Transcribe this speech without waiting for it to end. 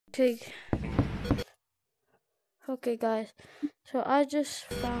Okay guys, so I just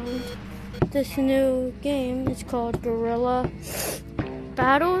found this new game. It's called Gorilla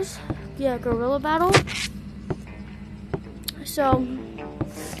Battles. Yeah, Gorilla Battle. So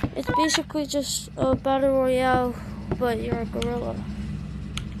it's basically just a battle royale, but you're a gorilla.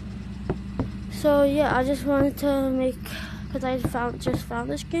 So yeah, I just wanted to make, because I just found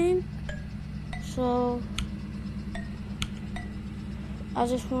this game. So I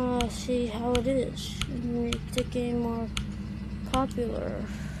just want to see how it is and make the game more popular.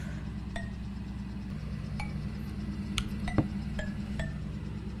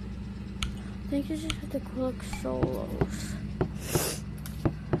 I think you just have to click solos.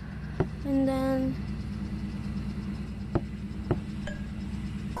 And then,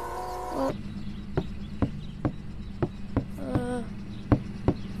 oh,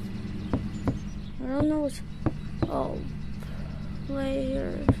 I don't know what's, oh,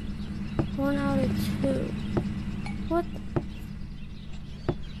 players, 1 out of 2. What?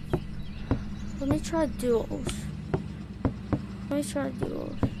 Let me try duos.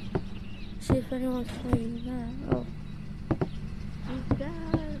 See if anyone's playing that. Oh. You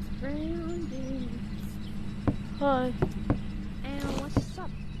guys rounding. Hi. And what's up,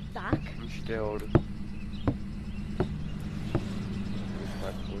 Doc? I'm still.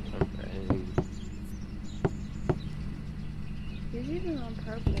 He's even on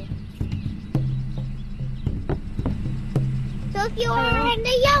purple. So if you are in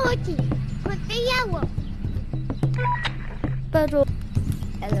the yellow team, put the yellow. Pedro.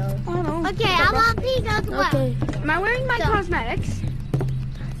 Hello. Oh, okay, I'm on pink as well. Okay. Am I wearing my cosmetics?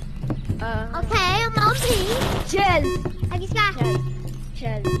 Okay, I'm on pink. Chiz. I just got.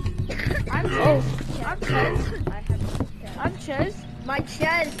 Chiz. I'm Chiz. Oh. I'm Chiz. I'm Chiz. My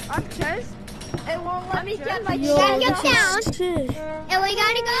Chiz. I'm Chiz. It won't let me get my Yo, Gotta this get down. is sick. And we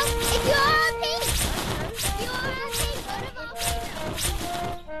gotta go. If you're on pink, go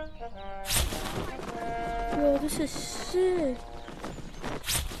to Yo, this is sick.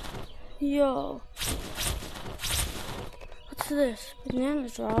 Yo. What's this? Banana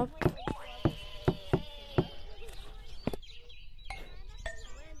drop.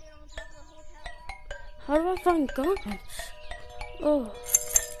 How do I find guns? Oh.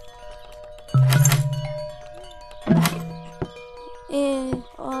 And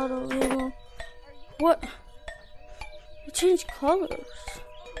auto ammo. What? It changed colors.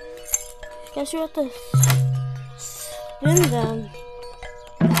 Guess you have to spin them.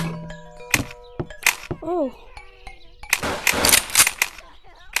 Oh.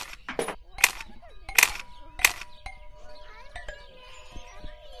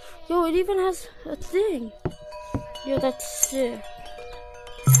 Yo, it even has a thing. Yo, that's sick.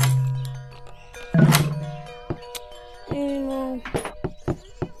 Ammo.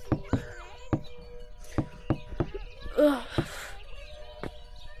 Ugh.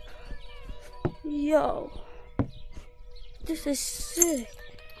 Yo, this is sick.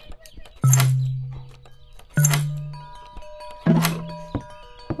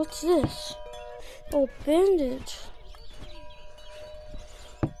 What's this? Oh, bandage.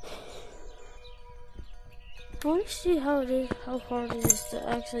 I want to see how hard it is to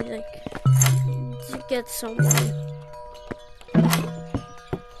actually to get someone.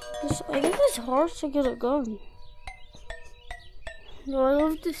 I guess it's hard to get a gun. No, I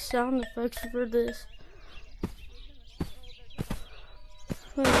love the sound effects for this.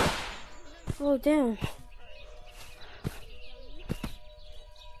 Wait. Oh, damn.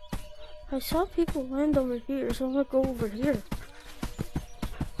 I saw people land over here, so I'm gonna go over here.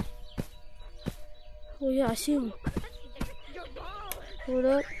 Oh, yeah, I see him. Hold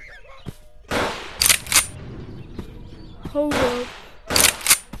up. Hold up.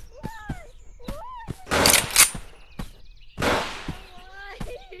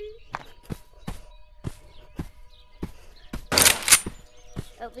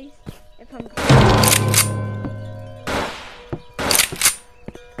 At least if I'm.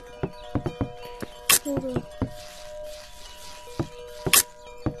 Hold up.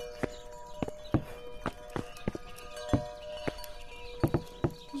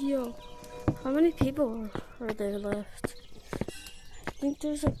 Yo, how many people are there left? I think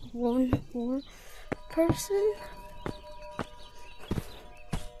there's like one more person.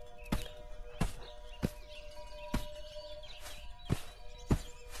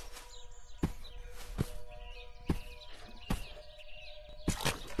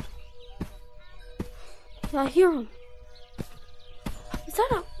 I hear him. Is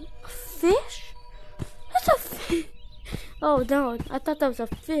that a fish? That's a fish. Oh no, I thought that was a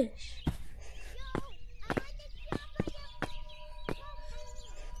fish.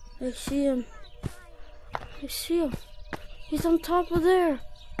 I see him. I see him. He's on top of there.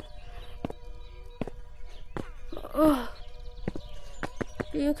 Oh.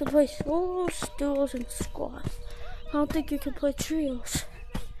 You can play solos, duos, and squads. I don't think you can play trios.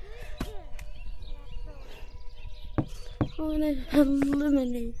 I'm gonna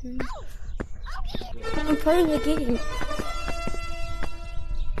eliminate him. I'm playing a game.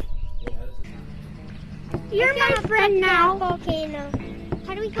 You're my friend now. Volcano.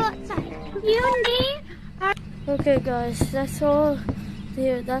 How do we go outside? You and me? Okay, guys, that's all.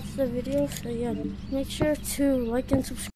 That's the video. So yeah, make sure to like and subscribe.